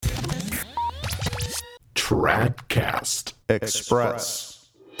Tradcast Express.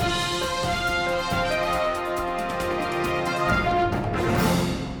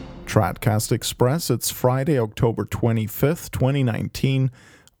 Tradcast Express, it's Friday, October 25th, 2019.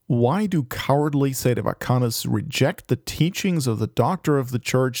 Why do cowardly sedevacanists reject the teachings of the doctor of the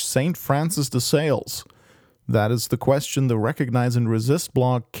church, St. Francis de Sales? That is the question the Recognize and Resist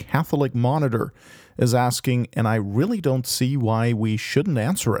blog Catholic Monitor is asking, and I really don't see why we shouldn't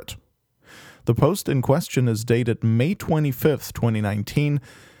answer it. The post in question is dated May 25th, 2019,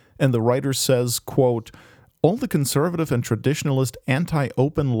 and the writer says, quote, "All the conservative and traditionalist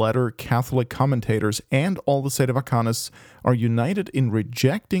anti-open letter Catholic commentators and all the sedevacanists are united in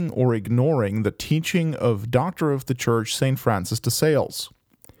rejecting or ignoring the teaching of Doctor of the Church, St. Francis de Sales."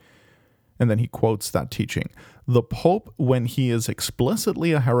 And then he quotes that teaching. "The Pope, when he is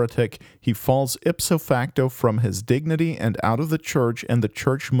explicitly a heretic, he falls ipso facto from his dignity and out of the Church, and the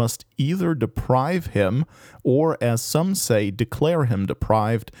Church must either deprive him, or, as some say, declare him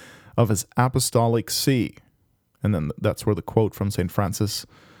deprived of his apostolic see." And then that's where the quote from St. Francis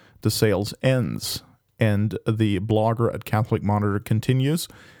de Sales ends. And the blogger at Catholic Monitor continues,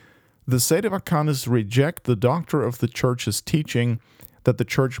 "The sedevacanists reject the doctor of the Church's teaching that the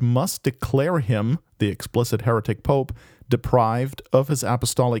Church must declare him, the explicit heretic Pope, deprived of his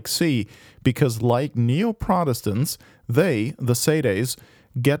apostolic see, because like Neo-Protestants, they, the Sedes,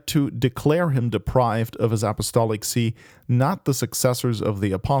 get to declare him deprived of his apostolic see, not the successors of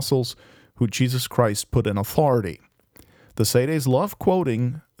the apostles, who Jesus Christ put in authority. The Sedes love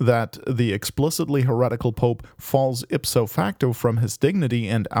quoting that the explicitly heretical Pope falls ipso facto from his dignity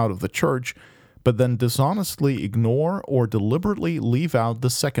and out of the Church, but then dishonestly ignore or deliberately leave out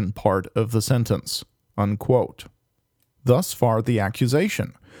the second part of the sentence." Unquote. Thus far, the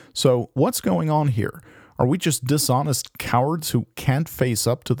accusation. So, what's going on here? Are we just dishonest cowards who can't face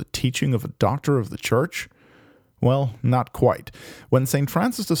up to the teaching of a doctor of the Church? Well, not quite. When St.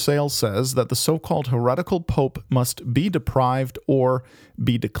 Francis de Sales says that the so-called heretical Pope must be deprived or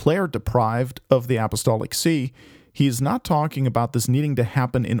be declared deprived of the apostolic see, he is not talking about this needing to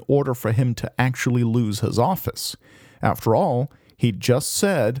happen in order for him to actually lose his office. After all, he just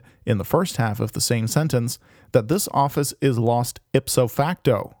said, in the first half of the same sentence, that this office is lost ipso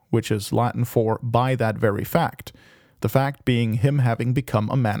facto, which is Latin for by that very fact, the fact being him having become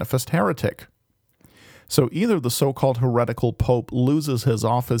a manifest heretic. So either the so-called heretical Pope loses his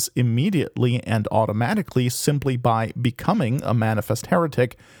office immediately and automatically simply by becoming a manifest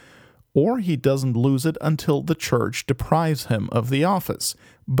heretic, or he doesn't lose it until the Church deprives him of the office.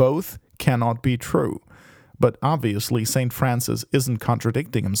 Both cannot be true. But obviously, St. Francis isn't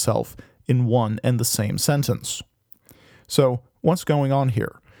contradicting himself in one and the same sentence. So, what's going on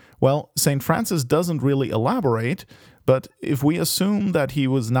here? Well, St. Francis doesn't really elaborate, but if we assume that he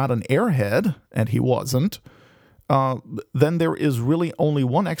was not an airhead, and he wasn't, then there is really only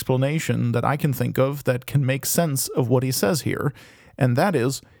one explanation that I can think of that can make sense of what he says here, and that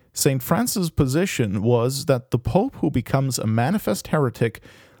is, St. Francis' position was that the Pope who becomes a manifest heretic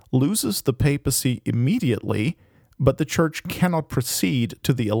loses the papacy immediately, but the Church cannot proceed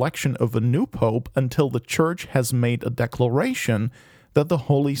to the election of a new Pope until the Church has made a declaration that the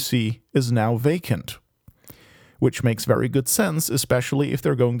Holy See is now vacant. Which makes very good sense, especially if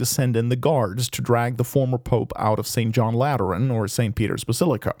they're going to send in the guards to drag the former Pope out of St. John Lateran or St. Peter's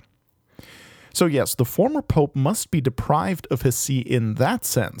Basilica. So yes, the former Pope must be deprived of his see in that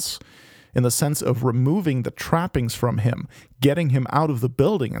sense, in the sense of removing the trappings from him, getting him out of the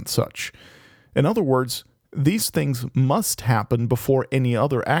building and such. In other words, these things must happen before any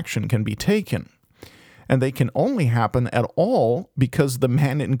other action can be taken. And they can only happen at all because the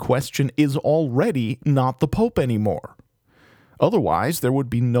man in question is already not the Pope anymore. Otherwise, there would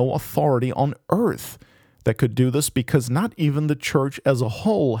be no authority on earth that could do this, because not even the Church as a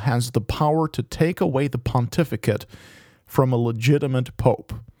whole has the power to take away the pontificate from a legitimate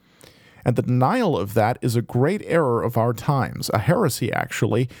Pope. And the denial of that is a great error of our times, a heresy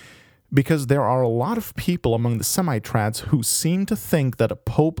actually, because there are a lot of people among the semi-trads who seem to think that a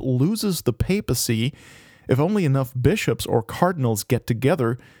Pope loses the papacy if only enough bishops or cardinals get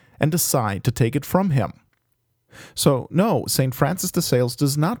together and decide to take it from him. So, no, St. Francis de Sales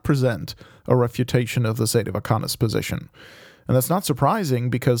does not present a refutation of the sedevacanist position. And that's not surprising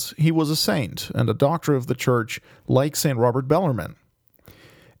because he was a saint and a doctor of the Church like St. Robert Bellarmine.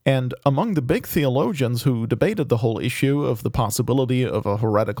 And among the big theologians who debated the whole issue of the possibility of a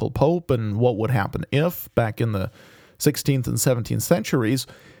heretical pope and what would happen if, back in the 16th and 17th centuries,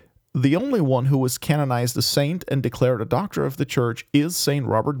 the only one who was canonized a saint and declared a doctor of the Church is St.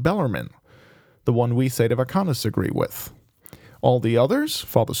 Robert Bellarmine, the one we sedevacanists agree with. All the others,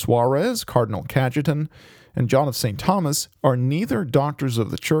 Father Suarez, Cardinal Cajetan, and John of St. Thomas, are neither doctors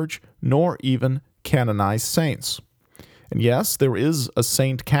of the Church nor even canonized saints. And yes, there is a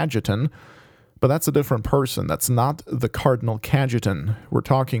Saint Cajetan, but that's a different person. That's not the Cardinal Cajetan we're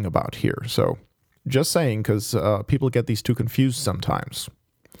talking about here. So just saying, because people get these two confused sometimes.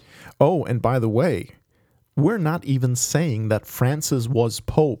 Oh, and by the way, we're not even saying that Francis was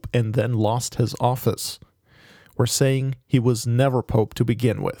Pope and then lost his office. We're saying he was never Pope to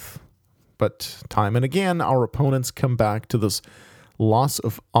begin with. But time and again, our opponents come back to this loss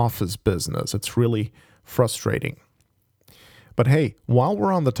of office business. It's really frustrating. But hey, while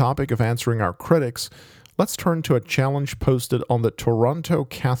we're on the topic of answering our critics, let's turn to a challenge posted on the Toronto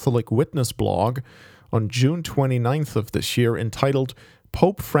Catholic Witness blog on June 29th of this year entitled,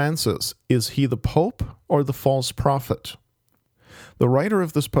 Pope Francis, is he the Pope or the false prophet? The writer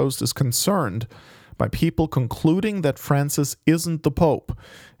of this post is concerned by people concluding that Francis isn't the Pope,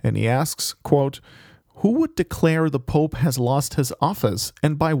 and he asks, quote, who would declare the Pope has lost his office,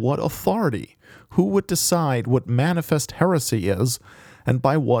 and by what authority? Who would decide what manifest heresy is, and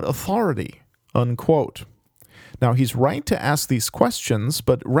by what authority? Unquote. Now, he's right to ask these questions,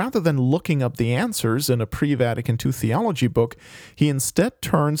 but rather than looking up the answers in a pre-Vatican II theology book, he instead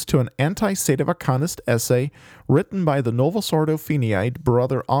turns to an anti-Sedevacanist essay written by the Novus Ordo Finiite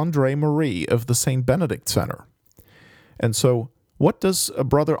Brother André Marie of the St. Benedict Center. And so, what does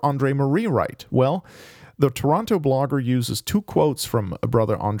Brother André Marie write? Well, the Toronto blogger uses two quotes from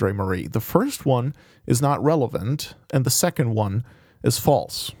Brother André Marie. The first one is not relevant, and the second one is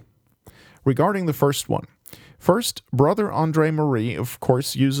false. Regarding the first one, first, Brother André Marie, of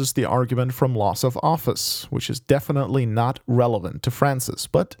course, uses the argument from loss of office, which is definitely not relevant to Francis,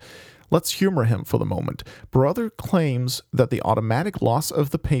 but let's humor him for the moment. Brother claims that the automatic loss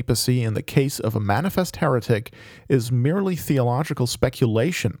of the papacy in the case of a manifest heretic is merely theological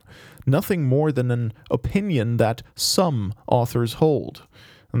speculation, nothing more than an opinion that some authors hold.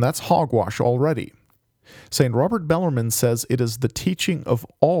 And that's hogwash already. St. Robert Bellarmine says it is the teaching of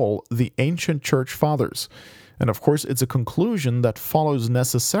all the ancient church fathers. And of course, it's a conclusion that follows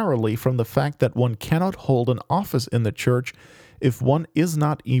necessarily from the fact that one cannot hold an office in the church if one is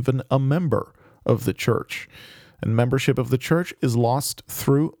not even a member of the church. And membership of the church is lost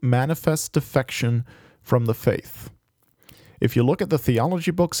through manifest defection from the faith. If you look at the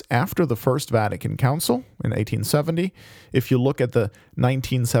theology books after the First Vatican Council in 1870, if you look at the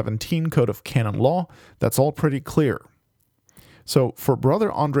 1917 Code of Canon Law, that's all pretty clear. So for Brother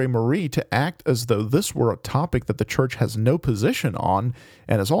André Marie to act as though this were a topic that the church has no position on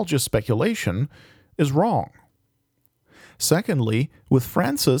and is all just speculation is wrong. Secondly, with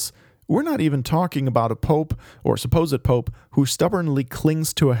Francis, we're not even talking about a pope or supposed pope who stubbornly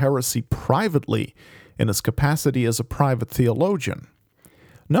clings to a heresy privately in his capacity as a private theologian.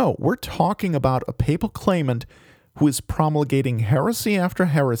 No, we're talking about a papal claimant who is promulgating heresy after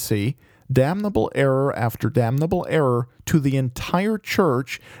heresy, damnable error after damnable error to the entire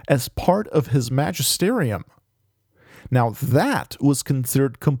church as part of his magisterium. Now that was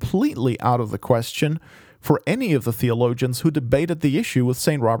considered completely out of the question for any of the theologians who debated the issue with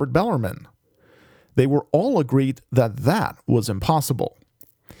St. Robert Bellarmine. They were all agreed that that was impossible.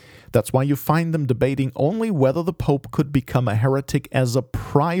 That's why you find them debating only whether the Pope could become a heretic as a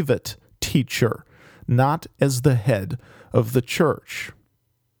private teacher, not as the head of the church.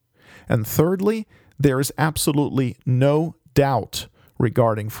 And thirdly, there is absolutely no doubt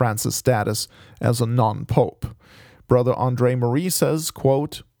regarding Francis' status as a non-pope. Brother André Marie says,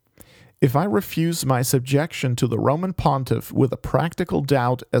 quote, if I refuse my subjection to the Roman pontiff with a practical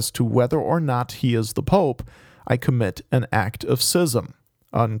doubt as to whether or not he is the Pope, I commit an act of schism.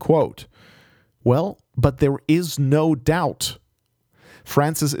 Unquote. Well, but there is no doubt.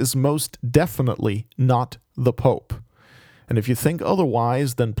 Francis is most definitely not the Pope. And if you think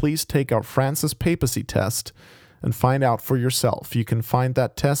otherwise, then please take our Francis papacy test and find out for yourself. You can find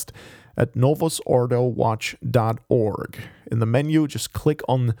that test at novusordowatch.org. In the menu, just click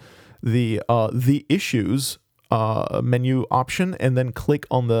on the issues menu option and then click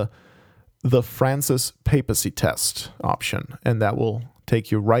on the Francis papacy test option, and that will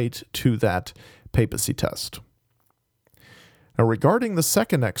take you right to that papacy test. Now, regarding the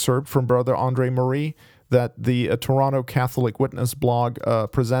second excerpt from Brother André Marie that the Toronto Catholic Witness blog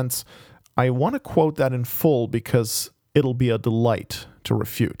presents, I want to quote that in full because it'll be a delight to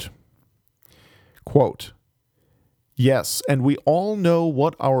refute. Quote, yes, and we all know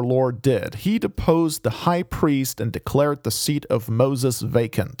what our Lord did. He deposed the high priest and declared the seat of Moses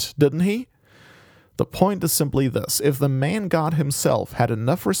vacant, didn't he? The point is simply this: if the man God himself had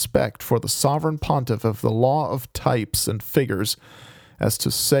enough respect for the sovereign pontiff of the law of types and figures as to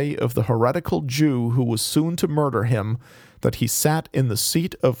say of the heretical Jew who was soon to murder him that he sat in the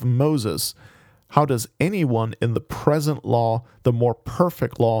seat of Moses, how does anyone in the present law, the more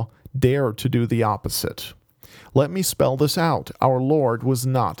perfect law, dare to do the opposite? Let me spell this out. Our Lord was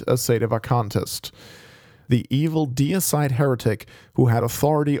not a sedevacantist. The evil deicide heretic who had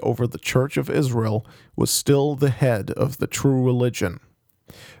authority over the Church of Israel was still the head of the true religion.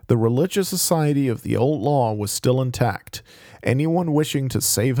 The religious society of the old law was still intact. Anyone wishing to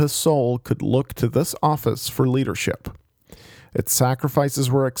save his soul could look to this office for leadership. Its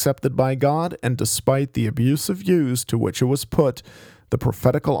sacrifices were accepted by God, and despite the abusive use to which it was put, the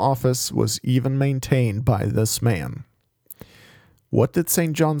prophetical office was even maintained by this man. What did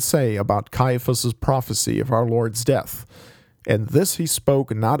St. John say about Caiaphas' prophecy of our Lord's death? And this he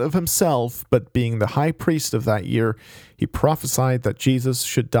spoke not of himself, but being the high priest of that year, he prophesied that Jesus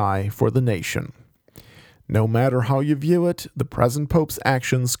should die for the nation. No matter how you view it, the present pope's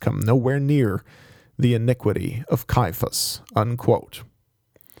actions come nowhere near the iniquity of Caiaphas." Unquote.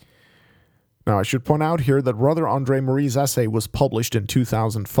 Now, I should point out here that Brother Andre Marie's essay was published in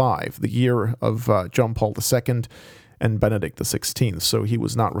 2005, the year of John Paul II and Benedict XVI, so he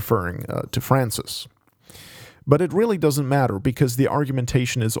was not referring to Francis. But it really doesn't matter because the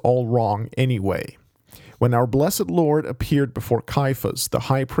argumentation is all wrong anyway. When our blessed Lord appeared before Caiaphas, the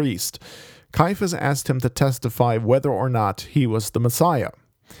high priest, Caiaphas asked him to testify whether or not he was the Messiah.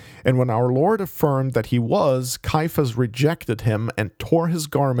 And when our Lord affirmed that he was, Caiaphas rejected him and tore his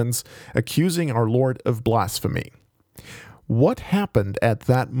garments, accusing our Lord of blasphemy. What happened at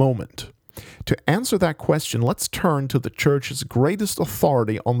that moment? To answer that question, let's turn to the Church's greatest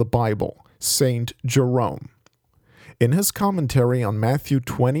authority on the Bible, Saint Jerome. In his commentary on Matthew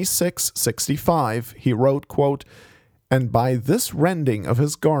 26:65, he wrote, quote, "And by this rending of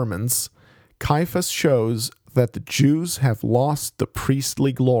his garments, Caiaphas shows that the Jews have lost the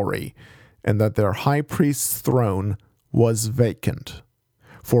priestly glory, and that their high priest's throne was vacant.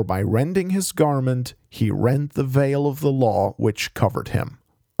 For by rending his garment, he rent the veil of the law which covered him."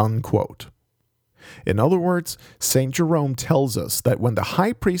 Unquote. In other words, St. Jerome tells us that when the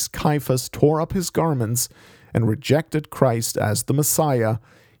high priest Caiaphas tore up his garments and rejected Christ as the Messiah,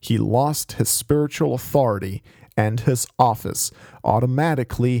 he lost his spiritual authority and his office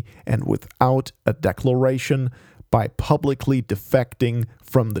automatically and without a declaration by publicly defecting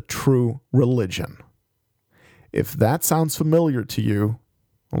from the true religion. If that sounds familiar to you,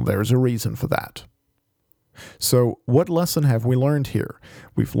 well, there's a reason for that. So, what lesson have we learned here?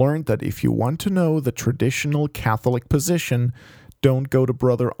 We've learned that if you want to know the traditional Catholic position, don't go to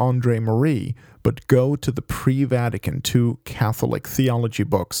Brother Andre Marie, but go to the pre-Vatican II Catholic theology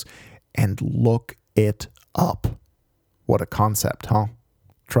books and look it up. What a concept, huh?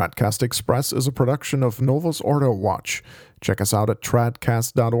 Tradcast Express is a production of Novus Ordo Watch. Check us out at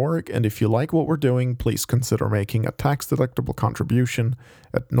tradcast.org, and if you like what we're doing, please consider making a tax-deductible contribution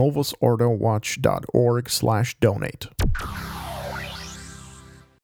at novusordowatch.org/donate.